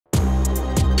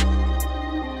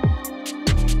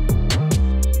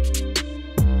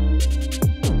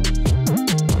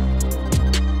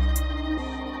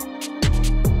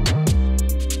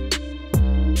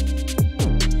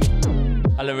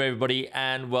everybody,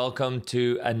 and welcome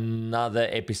to another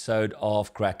episode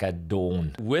of Crack at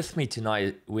Dawn. With me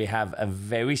tonight, we have a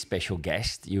very special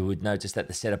guest. You would notice that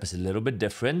the setup is a little bit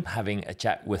different. Having a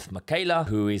chat with Mikhyla,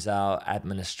 who is our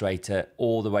administrator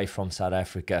all the way from South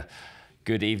Africa.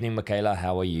 Good evening, Mikhyla.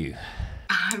 How are you?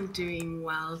 I'm doing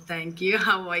well, thank you.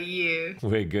 How are you?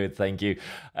 We're good, thank you.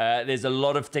 There's a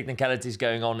lot of technicalities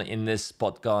going on in this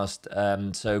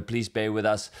podcast, so please bear with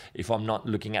us. If I'm not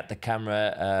looking at the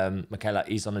camera, Mikhyla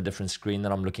is on a different screen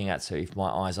that I'm looking at, so if my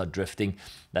eyes are drifting,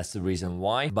 that's the reason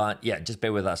why. But yeah, just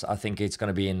bear with us. I think it's going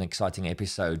to be an exciting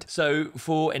episode. So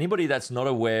for anybody that's not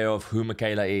aware of who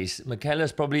Mikhyla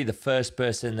is probably the first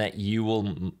person that you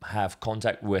will have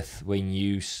contact with when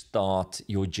you start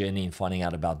your journey in finding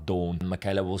out about Dawn.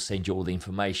 Mikhyla will send you all the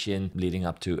information leading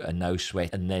up to a no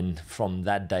sweat, and then from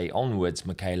that day onwards,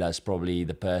 Mikhyla is probably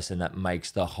the person that makes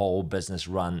the whole business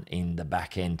run in the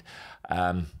back end.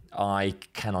 I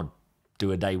cannot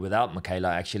do a day without Mikhyla.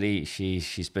 Actually,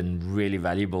 she's been really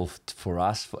valuable for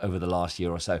us over the last year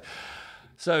or so.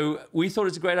 So we thought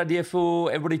it's a great idea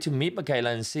for everybody to meet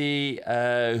Mikhyla and see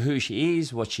who she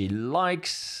is, what she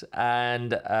likes,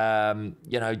 and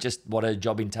just what her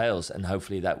job entails. And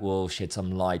hopefully that will shed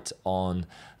some light on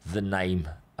the name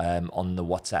on the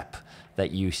WhatsApp that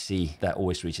you see that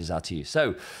always reaches out to you.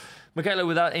 So Mikhyla,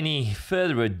 without any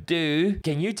further ado,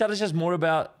 can you tell us just more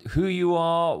about who you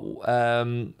are,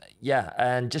 and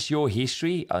just your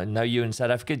history? I know you're in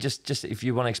South Africa. Just if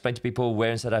you want to explain to people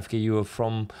where in South Africa you are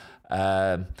from,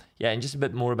 and just a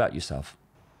bit more about yourself.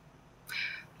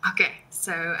 Okay,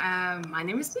 so my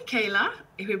name is Mikhyla.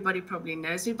 Everybody probably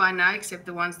knows me by now, except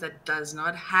the ones that does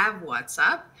not have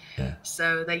WhatsApp. Yeah.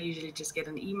 So they usually just get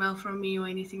an email from me or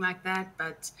anything like that.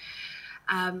 But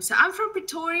so I'm from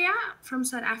Pretoria, from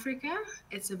South Africa.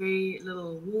 It's a very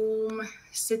little warm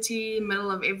city, middle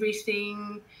of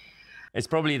everything. It's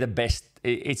probably the best.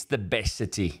 It's the best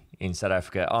city in South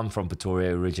Africa. I'm from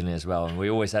Pretoria originally as well, and we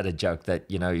always had a joke that,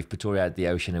 if Pretoria had the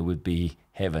ocean, it would be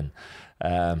heaven.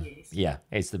 Yes. Yeah,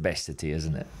 it's the best city,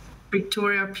 isn't it?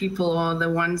 Pretoria people are the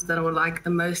ones that are like the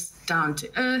most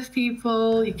down-to-earth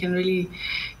people. You can really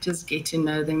just get to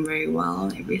know them very well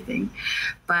and everything.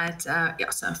 But so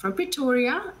I'm from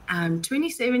Pretoria. I'm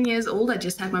 27 years old. I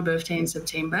just had my birthday in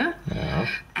September. Yeah.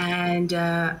 And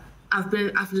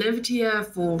I've lived here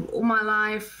for all my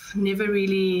life. Never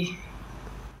really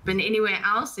been anywhere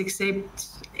else except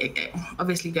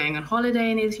obviously going on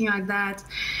holiday and anything like that.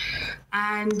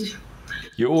 And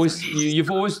you've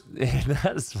always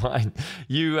that's fine.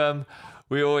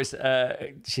 We always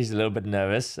she's a little bit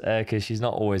nervous because she's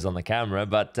not always on the camera,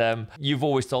 but you've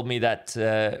always told me that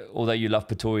although you love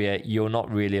Pretoria, you're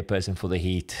not really a person for the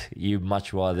heat. You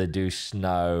much rather do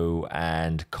snow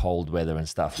and cold weather and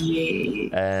stuff.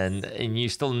 Yes. And you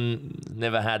still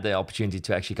never had the opportunity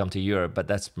to actually come to Europe, but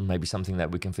that's maybe something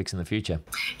that we can fix in the future.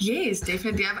 Yes,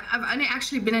 definitely. I've only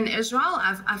actually been in Israel.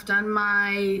 I've done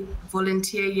my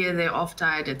volunteer year there after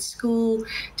I did school,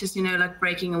 just like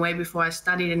breaking away before I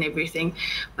studied and everything.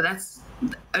 But that's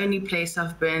the only place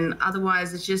I've been.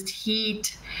 Otherwise, it's just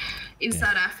heat in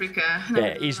South Africa.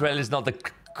 Yeah, Israel is not the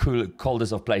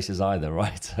coldest of places either,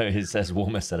 right? So it's as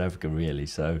warm as South Africa, really.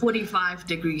 So 45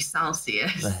 degrees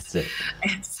Celsius. That's it.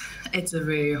 It's a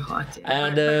very hot.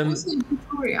 And but also in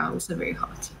Victoria, also very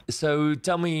hot. So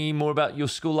tell me more about your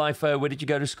school life. Where did you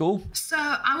go to school? So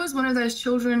I was one of those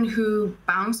children who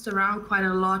bounced around quite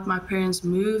a lot. My parents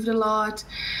moved a lot.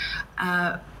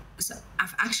 So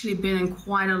I've actually been in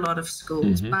quite a lot of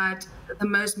schools, but the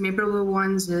most memorable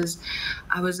ones is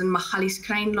I was in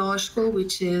Mikhyla Law School,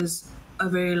 which is a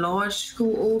very large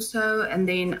school also. And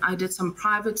then I did some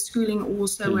private schooling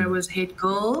also where I was head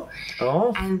girl.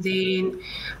 Oh. And then,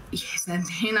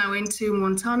 I went to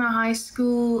Montana High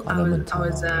School. I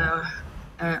was a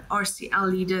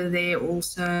RCL leader there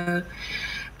also.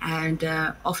 And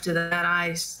after that,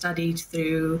 I studied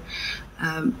through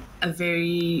a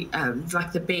very,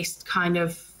 the best kind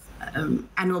of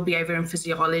animal behavior and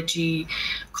physiology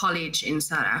college in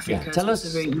South Africa. Yeah, tell us,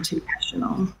 very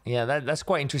international. Yeah, that's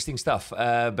quite interesting stuff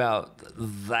about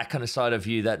that kind of side of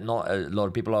you that not a lot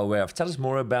of people are aware of. Tell us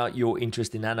more about your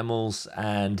interest in animals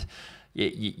and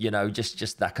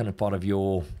just that kind of part of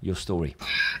your story.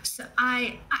 So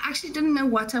I actually didn't know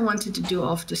what I wanted to do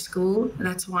after school.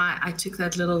 That's why I took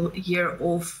that little year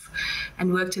off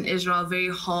and worked in Israel. Very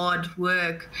hard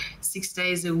work, 6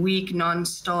 days a week,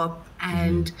 non-stop.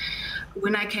 And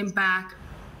when I came back,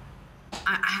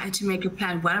 I had to make a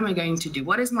plan. What am I going to do?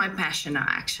 What is my passion now,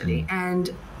 actually?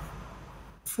 And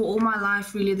for all my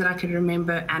life, really, that I can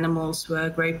remember, animals were a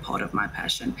great part of my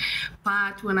passion.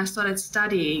 But when I started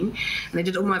studying, and I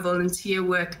did all my volunteer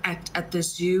work at the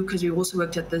zoo, because we also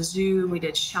worked at the zoo, we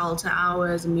did shelter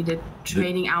hours, and we did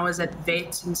training hours at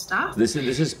vets and stuff. This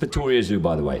is Pretoria Zoo,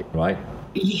 by the way, right?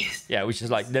 Yes. Yeah, which is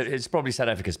like, it's probably South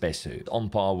Africa's best zoo, on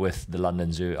par with the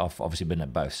London Zoo. I've obviously been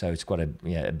at both, so it's quite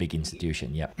a big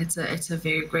institution. Yeah, it's a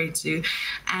very great zoo.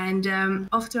 And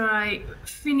after I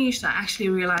finished, I actually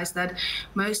realized that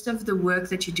most of the work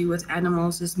that you do with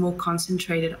animals is more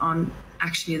concentrated on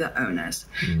actually the owners.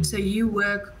 So you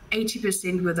work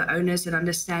 80% with the owners and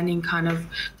understanding kind of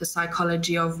the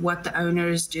psychology of what the owner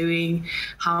is doing,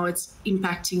 how it's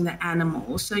impacting the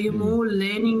animal. So you're more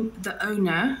learning the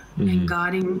owner and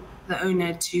guiding the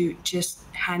owner to just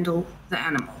handle the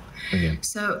animal. Okay.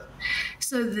 So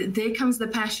there comes the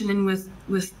passion in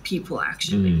with people,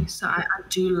 actually. So I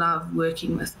do love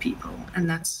working with people, and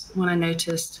that's when I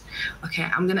noticed, okay,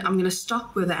 I'm gonna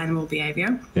stop with the animal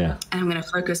behavior. Yeah. And I'm gonna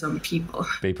focus on people.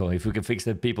 People. If we can fix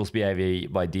the people's behavior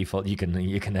by default, you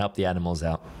can help the animals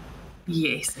out.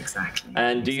 Yes, exactly.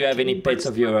 And do you have any pets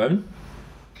of your own?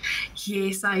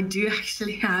 Yes, I do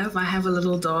actually have. I have a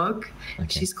little dog. Okay.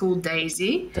 She's called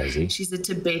Daisy. Daisy. She's a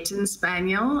Tibetan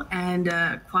Spaniel, and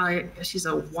she's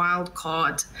a wild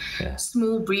card,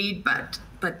 small breed,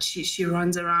 but she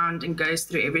runs around and goes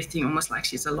through everything almost like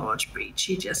she's a large breed.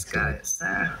 She just goes.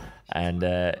 So. And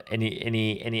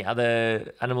any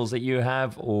other animals that you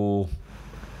have, or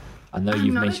I know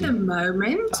you've mentioned. Not at the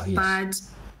moment, but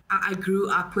I grew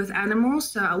up with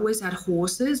animals, so I always had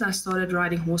horses. I started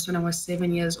riding horse when I was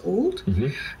 7 years old.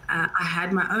 I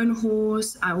had my own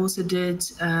horse. I also did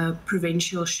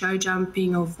provincial show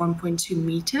jumping of 1.2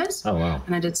 meters. Oh, wow.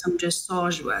 And I did some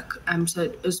dressage work. So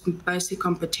it was mostly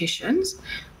competitions,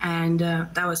 and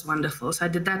that was wonderful. So I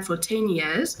did that for 10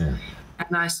 years. Yeah.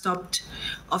 And I stopped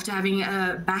after having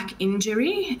a back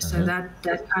injury. So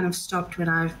that kind of stopped when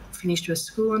I finished with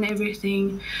school and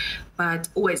everything. But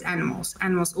always animals,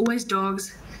 always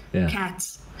dogs,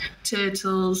 cats,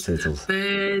 turtles,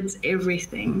 birds,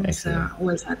 everything. Excellent. So I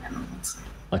always had animals.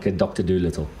 Like a Dr.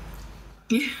 Dolittle.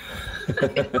 Yeah.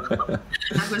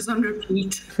 That was on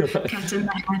repeat. Cat in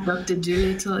the Hat, Dr.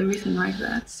 Dolittle, everything like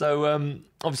that. So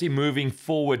obviously moving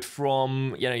forward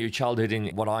from your childhood in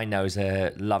what I know is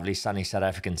a lovely sunny South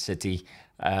African city,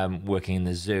 working in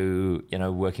the zoo,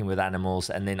 working with animals,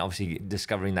 and then obviously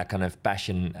discovering that kind of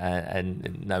passion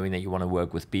and knowing that you want to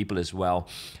work with people as well.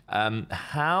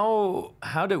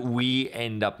 How did we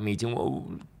end up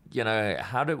meeting?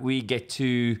 How did we get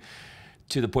to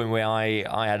the point where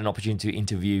I had an opportunity to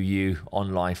interview you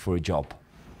online for a job?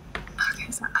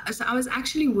 Okay, so I was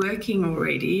actually working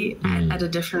already at a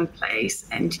different place,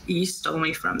 and you stole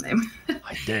me from them.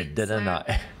 I didn't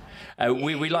I?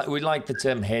 We like the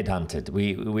term headhunted.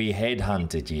 We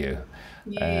headhunted you.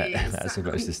 Yes, as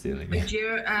opposed to stealing.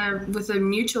 You're with a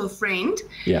mutual friend.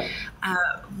 Yeah.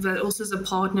 But also as a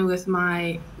partner with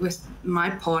my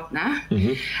partner.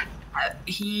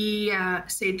 He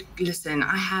said, "Listen,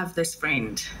 I have this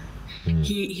friend.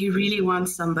 He really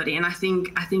wants somebody, and I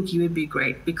think you would be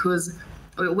great, because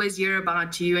I always hear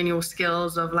about you and your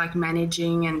skills of like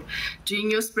managing and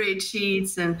doing your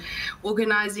spreadsheets and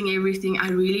organizing everything. I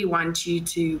really want you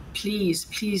to please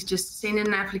just send in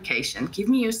an application. Give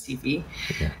me your CV.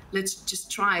 Okay. Let's just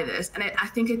try this." And I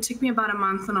think it took me about a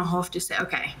month and a half to say,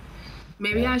 okay,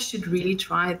 maybe I should really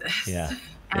try this. Yeah.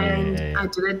 And I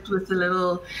did it with a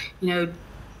little,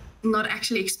 not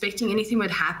actually expecting anything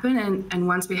would happen. And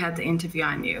once we had the interview,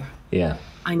 I knew. Yeah.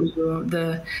 I knew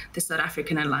the South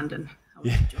African in London.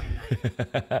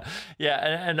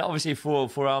 Yeah, and obviously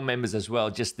for our members as well,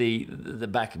 just the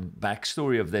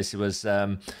backstory of this was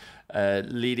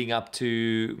leading up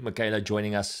to Mikhyla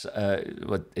joining us.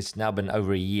 It's now been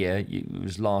over a year. It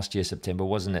was last year September,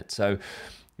 wasn't it? So.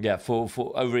 Yeah, for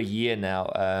over a year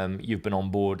now, you've been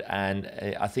on board, and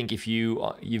I think if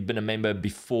you've been a member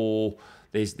before,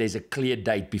 there's a clear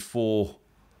date before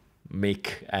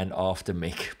Mick and after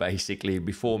Mick. Basically,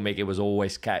 before Mick, it was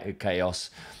always chaos.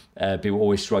 People were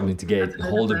always struggling to get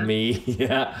hold of me.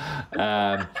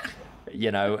 Yeah.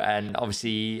 And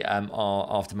obviously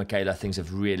after Mikhyla, things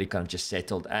have really kind of just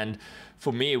settled. And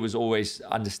for me, it was always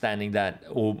understanding that,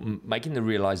 or making the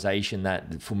realization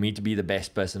that for me to be the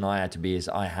best person I had to be, is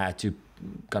I had to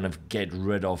kind of get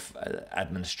rid of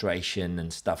administration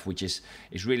and stuff, which is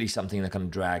really something that kind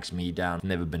of drags me down.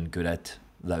 Never been good at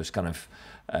those kind of,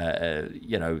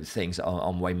 things.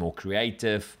 I'm way more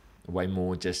creative, way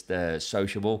more just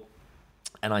sociable.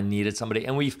 And I needed somebody,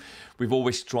 and we've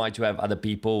always tried to have other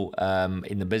people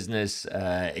in the business.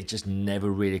 It just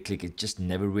never really clicked. It just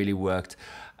never really worked.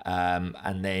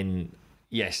 And then,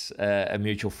 yes, a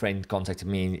mutual friend contacted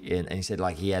me and he said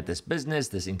like he had this business,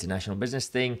 this international business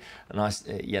thing, and I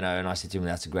said to him,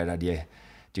 that's a great idea.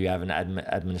 Do you have an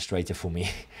administrator for me?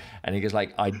 And he goes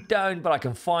like, I don't, but I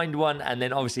can find one. And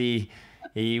then obviously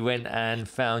he went and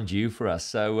found you for us.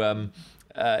 So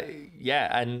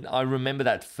and I remember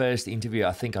that first interview.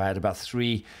 I think I had about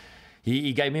 3.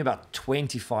 He gave me about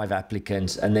 25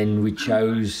 applicants, and then we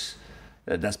chose.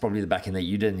 That's probably the back end that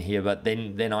you didn't hear, but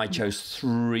then I chose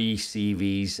 3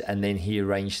 CVs, and then he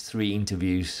arranged 3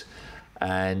 interviews,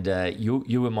 and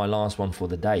you were my last one for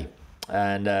the day.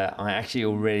 And I actually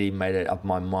already made it up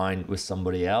my mind with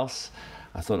somebody else.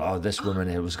 I thought, oh, this woman,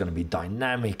 it was going to be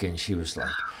dynamic, and she was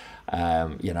like,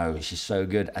 she's so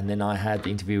good. And then I had the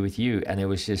interview with you, and it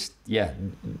was just,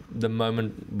 the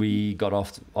moment we got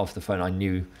off the phone, I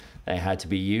knew they had to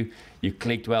be you. You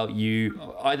clicked well.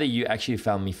 Either you actually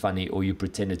found me funny or you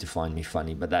pretended to find me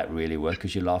funny, but that really worked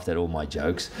because you laughed at all my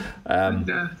jokes. I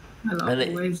laugh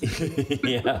always.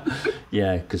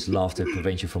 Because laughter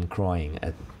prevents you from crying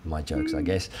at my jokes, I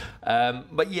guess.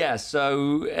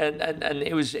 So and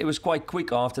it was quite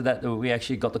quick after that we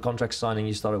actually got the contract signed and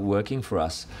you started working for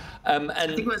us. And I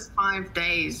think it was 5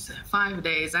 days. 5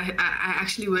 days. I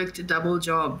actually worked a double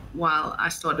job while I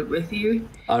started with you.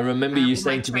 I remember you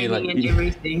saying to me like and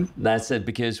everything. That's it,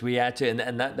 because we had to,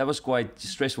 and that was quite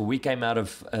stressful. We came out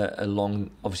of a long,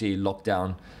 obviously,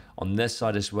 lockdown on this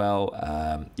side as well,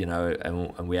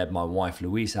 and we had my wife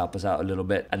Louise help us out a little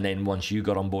bit. And then once you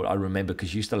got on board, I remember,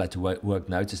 because you still had to work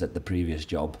notice at the previous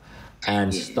job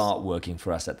and start working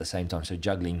for us at the same time. So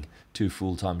juggling 2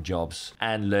 full-time jobs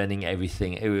and learning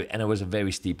everything. And it was a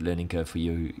very steep learning curve for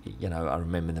you. I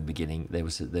remember in the beginning, there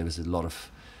was a lot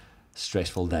of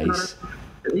stressful days.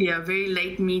 Very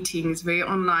late meetings, very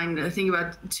online. I think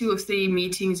about 2 or 3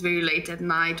 meetings very late at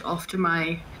night after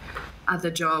my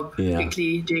other job,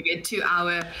 quickly doing a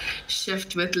 2-hour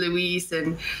shift with Louise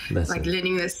and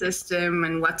learning the system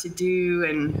and what to do.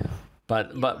 And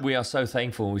but we are so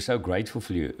thankful, we're so grateful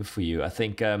for you. I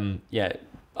think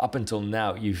up until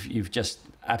now you've just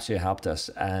absolutely helped us,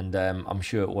 and I'm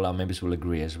sure all our members will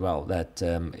agree as well that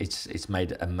it's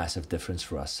made a massive difference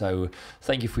for us. So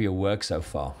thank you for your work so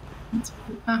far.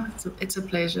 It's a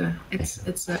pleasure.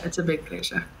 It's a big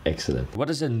pleasure. Excellent. What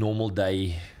does a normal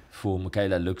day for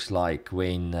Mikhyla looks like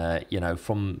when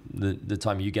from the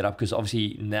time you get up? Because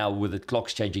obviously now with the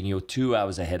clocks changing, you're 2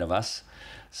 hours ahead of us.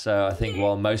 So I think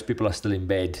while most people are still in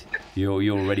bed, you're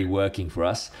already working for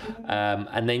us.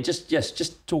 And then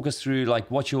just talk us through like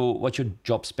what's your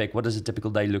job spec? What does a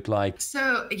typical day look like?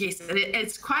 So yes,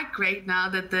 it's quite great now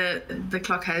that the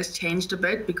clock has changed a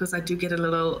bit, because I do get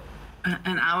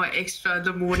an hour extra in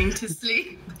the morning to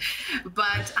sleep.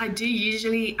 But I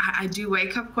do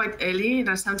wake up quite early,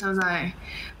 and sometimes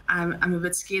I'm a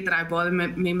bit scared that I bother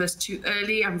members too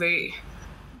early. I'm very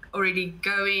already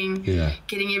going,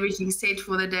 getting everything set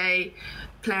for the day,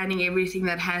 planning everything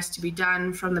that has to be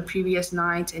done from the previous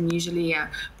night. And usually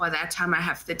by that time I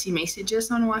have 30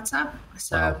 messages on WhatsApp.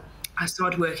 So I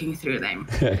start working through them.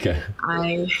 Okay.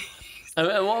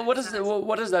 What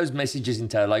does those messages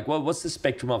entail? Like, what's the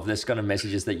spectrum of this kind of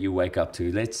messages that you wake up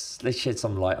to? Let's shed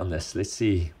some light on this. Let's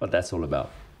see what that's all about.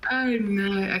 Oh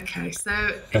no. Okay. So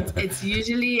it's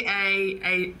usually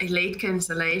a late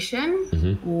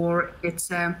cancellation, or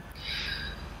it's a.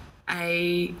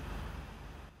 You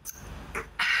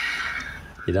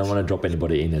don't want to drop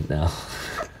anybody in it now.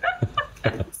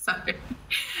 Sorry.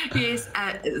 Yes,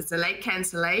 it's a late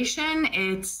cancellation.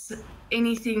 It's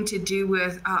anything to do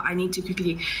with I need to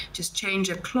quickly just change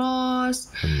a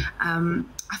class.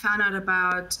 I found out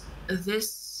about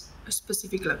this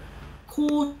specific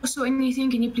course or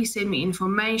anything. Can you please send me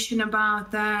information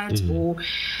about that? Or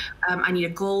I need a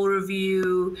goal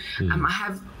review. I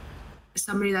have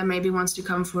somebody that maybe wants to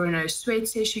come for a sweat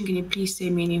session. Can you please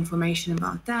send me any information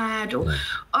about that? Or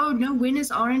oh no,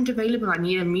 winners aren't available, I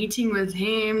need a meeting with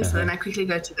him. So then I quickly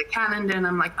go to the calendar and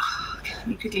I'm like, okay, let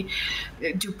me quickly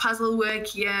do puzzle work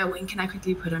here. When can I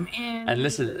quickly put them in? And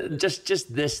listen,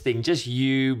 just this thing, just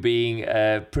you being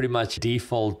pretty much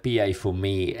default PA for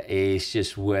me is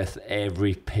just worth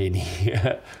every penny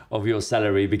of your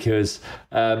salary, because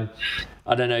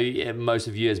I don't know, most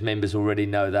of you as members already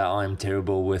know that I'm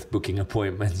terrible with booking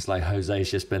appointments. Like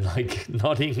Jose's just been like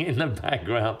nodding in the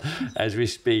background as we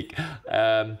speak.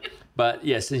 But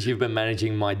yeah, since you've been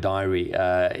managing my diary,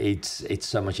 it's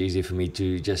so much easier for me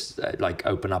to just like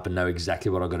open up and know exactly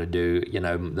what I've got to do.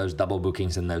 Those double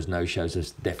bookings and those no-shows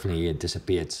has definitely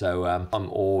disappeared. So I'm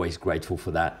always grateful for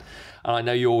that. And I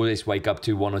know you always wake up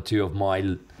to one or two of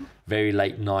my very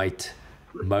late night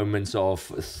moments of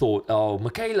thought, oh,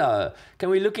 Mikhyla, can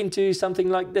we look into something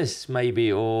like this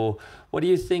maybe? Or what do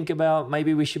you think about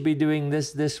maybe we should be doing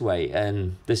this way?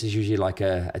 And this is usually like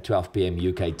a 12 p.m.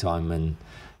 UK time, and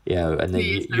and then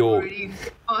you're already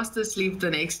fast asleep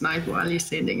the next night while you're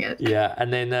sending it. Yeah,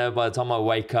 and then by the time I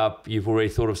wake up, you've already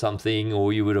thought of something,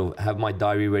 or you would have my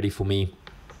diary ready for me.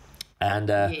 And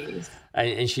yes.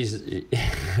 and she's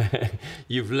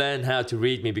you've learned how to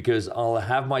read me, because I'll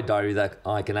have my diary that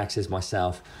I can access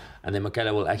myself, and then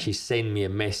Mikhyla will actually send me a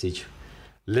message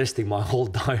listing my whole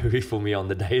diary for me on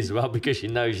the day as well, because she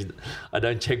knows I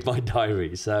don't check my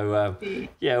diary. So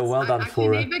well done for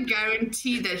her. I can never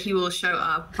guarantee that he will show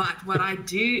up, but what I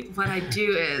do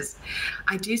is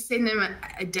I do send him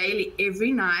a daily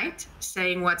every night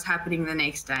saying what's happening the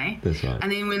next day. That's right.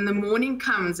 And then when the morning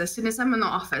comes, as soon as I'm in the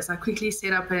office, I quickly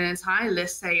set up an entire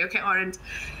list saying, okay, Orange,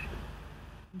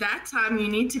 that time you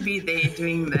need to be there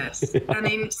doing this. And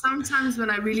then sometimes when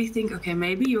I really think, okay,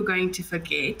 maybe you're going to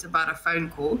forget about a phone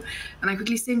call, and I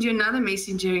quickly send you another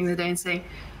message during the day and say,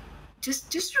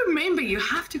 just remember, you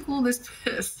have to call this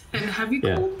person. Have you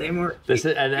called them?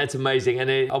 And that's amazing. And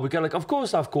then I would go like, of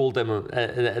course I've called them.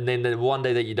 And then the one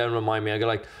day that you don't remind me, I go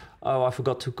like, oh, I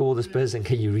forgot to call this person.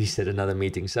 Can you reset another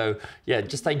meeting? So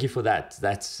just thank you for that.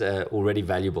 That's already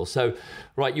valuable. So,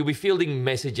 right, you'll be fielding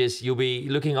messages. You'll be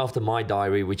looking after my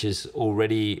diary, which is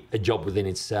already a job within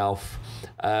itself.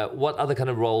 What other kind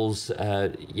of roles,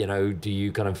 do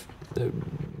you kind of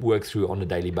work through on a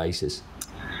daily basis?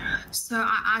 So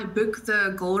I book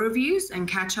the goal reviews and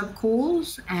catch-up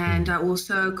calls, and I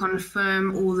also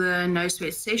confirm all the no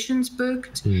sweat sessions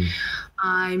booked.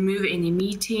 I move any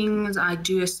meetings. I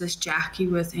do assist Jackie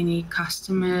with any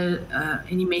customer,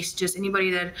 any messages, anybody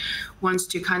that wants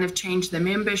to kind of change their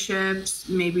memberships.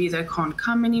 Maybe they can't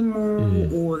come anymore,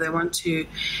 or they want to,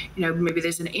 maybe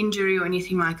there's an injury or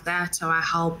anything like that. So I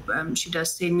help. She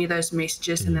does send me those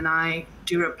messages, and then I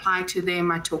do reply to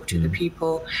them. I talk to the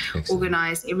people,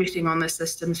 organize everything on the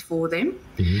systems for them.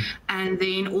 And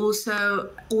then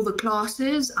also all the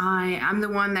classes, I am the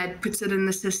one that puts it in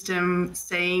the system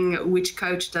saying which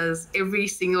coach does every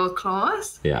single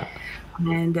class.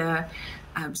 And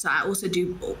so I also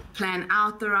do plan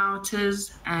out the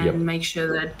routers and make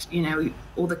sure that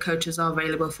all the coaches are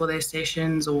available for their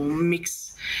sessions, or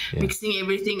mixing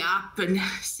everything up and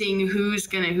seeing who's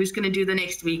gonna do the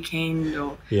next weekend.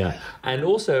 And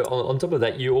also on top of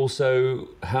that, you also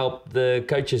help the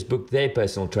coaches book their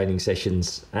personal training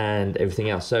sessions and everything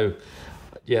else. So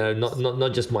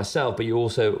not just myself, but you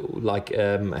also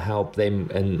help them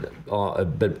and are a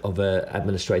bit of an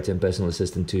administrator and personal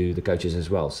assistant to the coaches as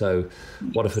well. So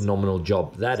what a phenomenal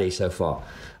job that is so far.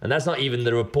 And that's not even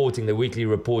the reporting, the weekly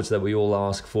reports that we all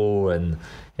ask for, and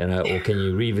or can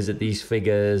you revisit these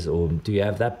figures, or do you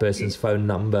have that person's phone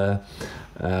number?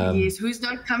 Yes, who's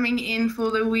not coming in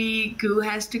for the week, who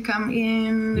has to come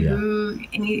in,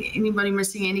 anybody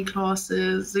missing any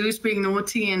classes, who's being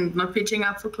naughty and not pitching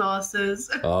up for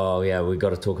classes. Oh yeah, we've got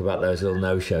to talk about those little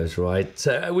no-shows, right?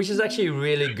 So, which is actually a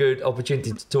really good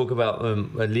opportunity to talk about,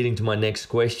 leading to my next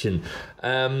question.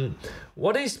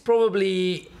 What is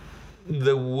probably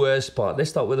the worst part?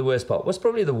 Let's start with the worst part. What's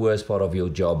probably the worst part of your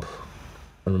job?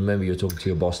 And remember, you're talking to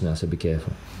your boss now, so be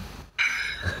careful.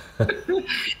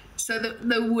 So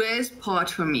the worst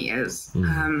part for me is,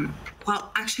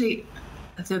 actually,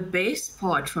 the best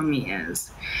part for me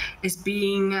is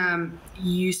being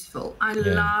useful. I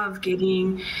love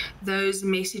getting those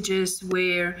messages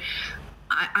where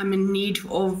I'm in need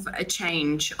of a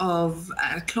change of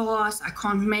a class. I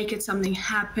can't make it. Something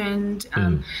happened.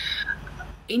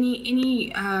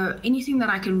 Anything that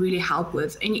I can really help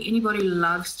with. Anybody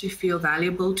loves to feel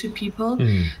valuable to people.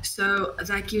 So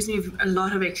that gives me a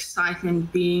lot of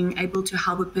excitement, being able to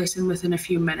help a person within a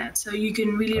few minutes. So you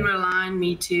can really rely on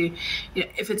me to,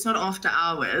 if it's not after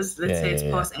hours, let's say it's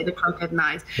past 8 o'clock at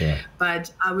night,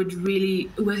 but I would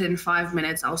really, within 5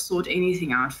 minutes, I'll sort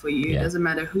anything out for you. It doesn't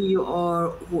matter who you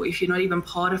are, or if you're not even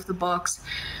part of the box,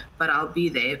 but I'll be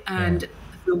there. And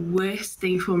the worst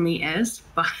thing for me is,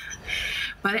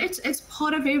 but it's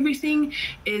part of everything,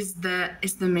 is the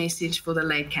message for the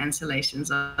late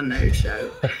cancellations on no-show.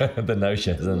 The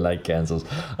no-shows and late cancels.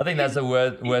 I think that's the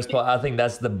worst part. I think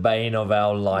that's the bane of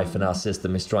our life and our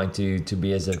system, is trying to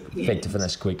be as effective and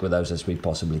as quick with those as we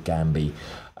possibly can be.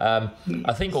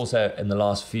 I think also in the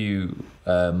last few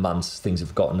months, things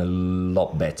have gotten a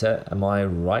lot better. Am I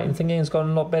right in thinking it's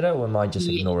gotten a lot better, or am I just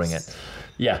ignoring it?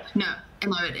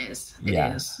 No, it is. It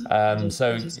is.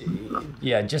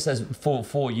 Just as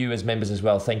for you as members as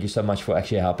well, thank you so much for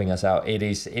actually helping us out. It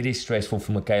is stressful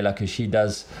for Mikhyla, because she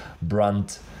does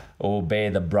brunt or bear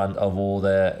the brunt of all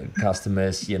the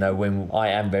customers, you know, when I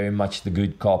am very much the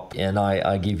good cop and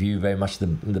I give you very much the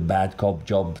bad cop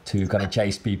job to kind of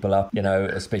chase people up, you know,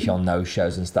 especially on no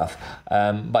shows and stuff.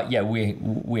 But yeah,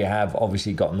 we have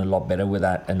obviously gotten a lot better with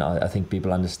that, and I think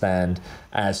people understand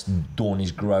as Dawn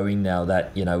is growing now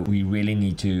that, you know, we really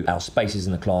need to, our spaces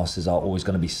in the classes are always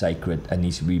going to be sacred and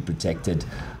needs to be protected,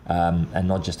 and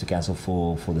not just to cancel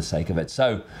for the sake of it.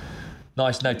 So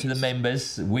nice note to the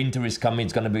members, winter is coming,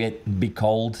 it's going to be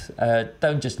cold.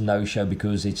 Don't just no-show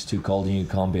because it's too cold and you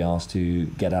can't be asked to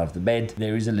get out of the bed.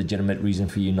 There is a legitimate reason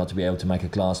for you not to be able to make a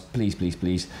class. Please, please,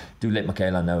 please do let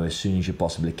Mikhyla know as soon as you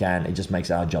possibly can. It just makes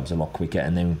our jobs a lot quicker,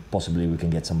 and then possibly we can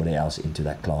get somebody else into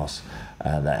that class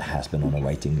that has been on a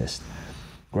waiting list.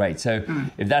 Great. So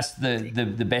if that's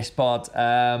the best part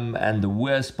and the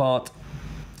worst part,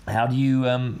 how do you,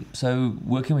 so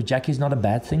working with Jackie is not a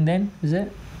bad thing then, is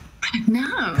it? No,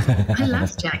 I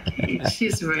love Jackie.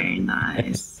 She's very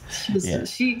nice.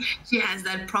 She has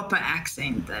that proper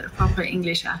accent, that proper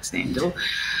English accent.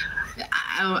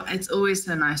 It's always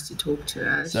so nice to talk to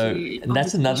her. So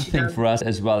that's another thing for us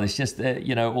as well. It's just,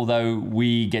 you know, although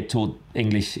we get taught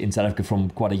English in South Africa from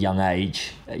quite a young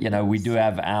age, you know, we do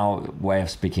have our way of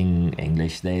speaking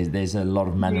English. There's a lot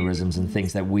of mannerisms and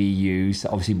things that we use.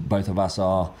 Obviously, both of us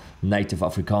are native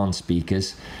Afrikaans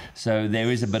speakers, so there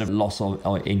is a bit of loss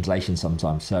of inflation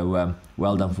sometimes. So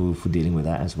well done for dealing with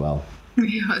that as well.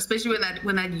 Yeah, especially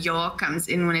when that ja comes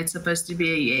in when it's supposed to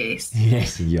be a yes.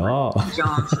 Yes, ja.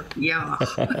 Ja.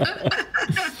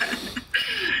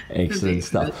 Excellent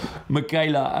stuff.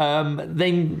 Mikhyla,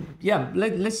 then, yeah,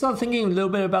 let's start thinking a little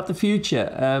bit about the future.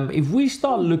 If we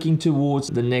start looking towards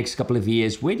the next couple of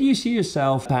years, where do you see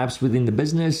yourself perhaps within the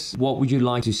business? What would you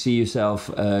like to see yourself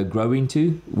grow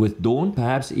into with Dawn,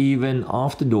 perhaps even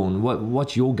after Dawn?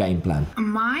 What's your game plan?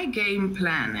 My game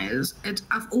plan is,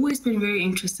 I've always been very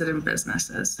interested in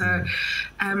businesses. So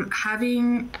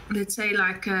having, let's say,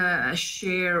 like a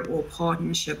share or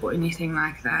partnership or anything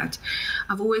like that,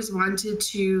 I've always wanted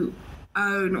to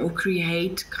own or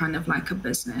create kind of like a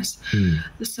business.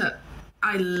 So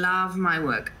I love my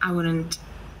work. I wouldn't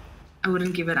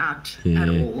give it out at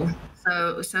all.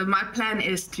 So my plan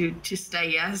is to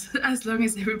stay as long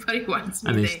as everybody wants me.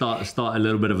 And then start a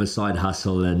little bit of a side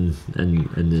hustle and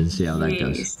then see how that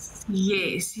goes.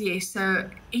 Yes. So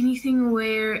anything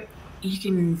where you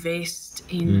can invest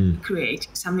in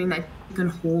creating something that you can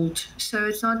hold. So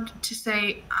it's not to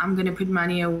say I'm going to put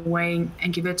money away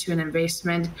and give it to an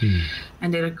investment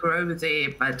and let it grow there,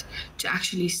 but to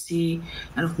actually see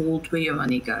and hold where your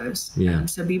money goes. Yeah.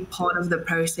 So be part of the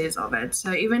process of it.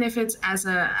 So even if it's as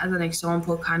an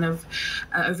example, kind of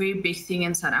a very big thing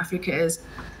in South Africa is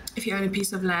if you own a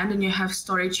piece of land and you have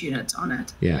storage units on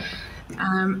it. Yeah.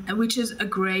 Which is a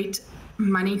great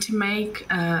money to make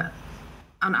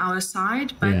on our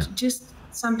side, but just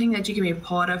something that you can be a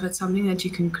part of. It's something that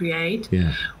you can create,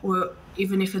 or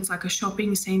even if it's like a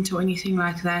shopping center or anything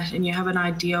like that, and you have an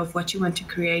idea of what you want to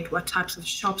create, what types of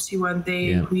shops you want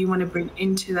there, who you want to bring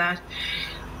into that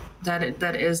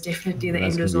is definitely the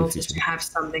end result, is to have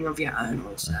something of your own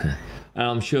also. Okay.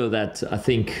 I'm sure that, I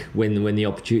think when the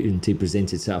opportunity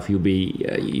presents itself, you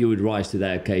would rise to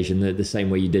that occasion the same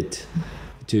way you did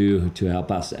to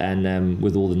help us, and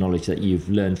with all the knowledge that you've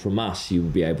learned from us, you will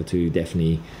be able to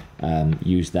definitely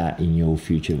use that in your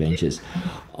future ventures.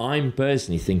 I'm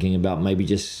personally thinking about maybe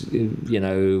just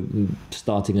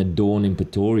starting a Dawn in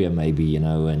Pretoria, maybe,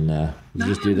 and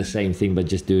just do the same thing, but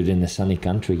just do it in a sunny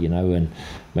country, and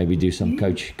maybe do some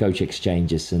coach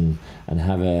exchanges and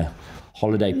have a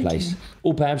holiday place,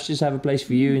 or perhaps just have a place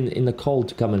for you in the cold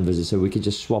to come and visit, so we could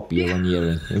just swap year on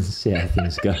year and see how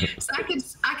things go. So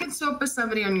I can swap with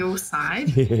somebody on your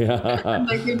side,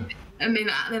 and then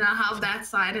I'll have that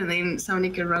side, and then somebody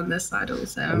can run this side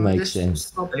also. That makes sense.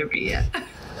 Swap every year.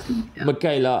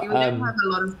 Mikhyla, we don't have a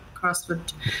lot of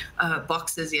CrossFit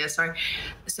boxes here. Sorry,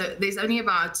 so there's only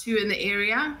about 2 in the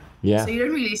area. Yeah. So you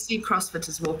don't really see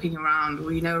CrossFitters walking around or,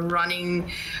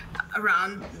 running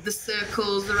around the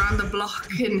circles around the block.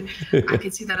 And I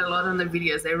can see that a lot on the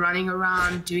videos. They're running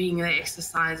around doing their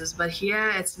exercises. But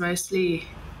here it's mostly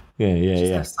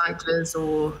cyclists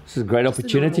or... This is a great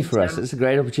opportunity for us. It's a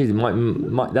great opportunity.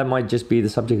 That might just be the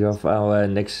subject of our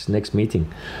next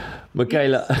meeting.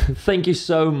 Mikhyla, thank you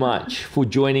so much for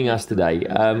joining us today.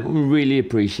 We really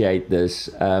appreciate this.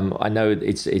 I know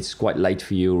it's quite late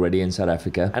for you already in South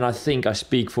Africa, and I think I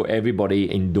speak for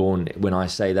everybody in Dawn when I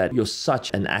say that you're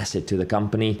such an asset to the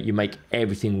company. You make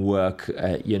everything work.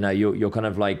 You're kind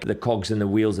of like the cogs and the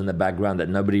wheels in the background that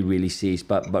nobody really sees,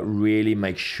 but really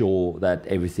make sure that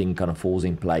everything kind of falls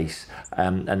in place.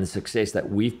 And the success that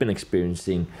we've been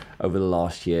experiencing over the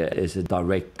last year is a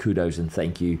direct kudos and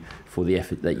thank you for the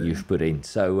effort that you've put in.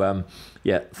 So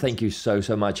thank you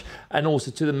so much. And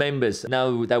also to the members,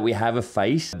 now that we have a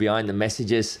face behind the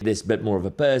messages, there's a bit more of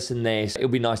a person there. So it'll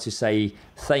be nice to say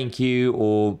thank you,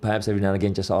 or perhaps every now and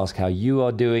again just ask how you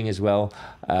are doing as well.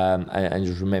 And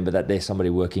just remember that there's somebody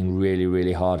working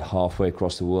really hard halfway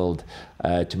across the world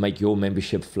to make your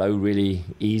membership flow really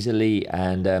easily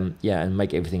and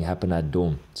make everything happen at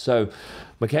Dawn. So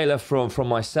Mikhyla, from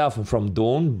myself and from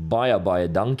Dawn, baie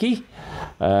dankie.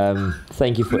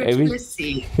 Thank you for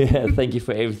everything. Thank you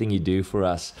for everything you do for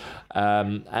us.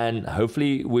 And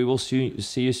hopefully we will see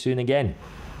you soon again.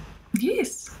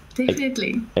 Yes,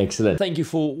 definitely. Excellent. Thank you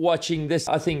for watching this.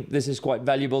 I think this is quite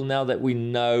valuable now that we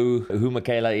know who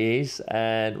Mikhyla is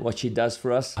and what she does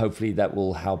for us. Hopefully that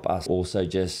will help us also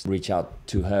just reach out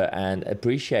to her and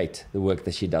appreciate the work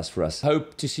that she does for us.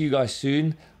 Hope to see you guys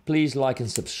soon. Please like and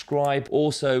subscribe.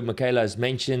 Also, Mikhyla has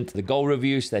mentioned the goal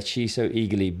reviews that she so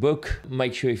eagerly book.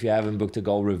 Make sure if you haven't booked a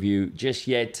goal review just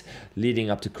yet,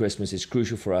 leading up to Christmas is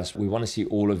crucial for us. We want to see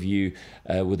all of you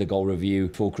with a goal review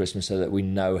for Christmas so that we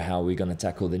know how we're going to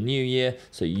tackle the new year,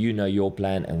 so you know your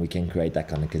plan and we can create that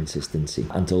kind of consistency.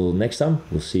 Until next time,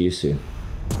 we'll see you soon.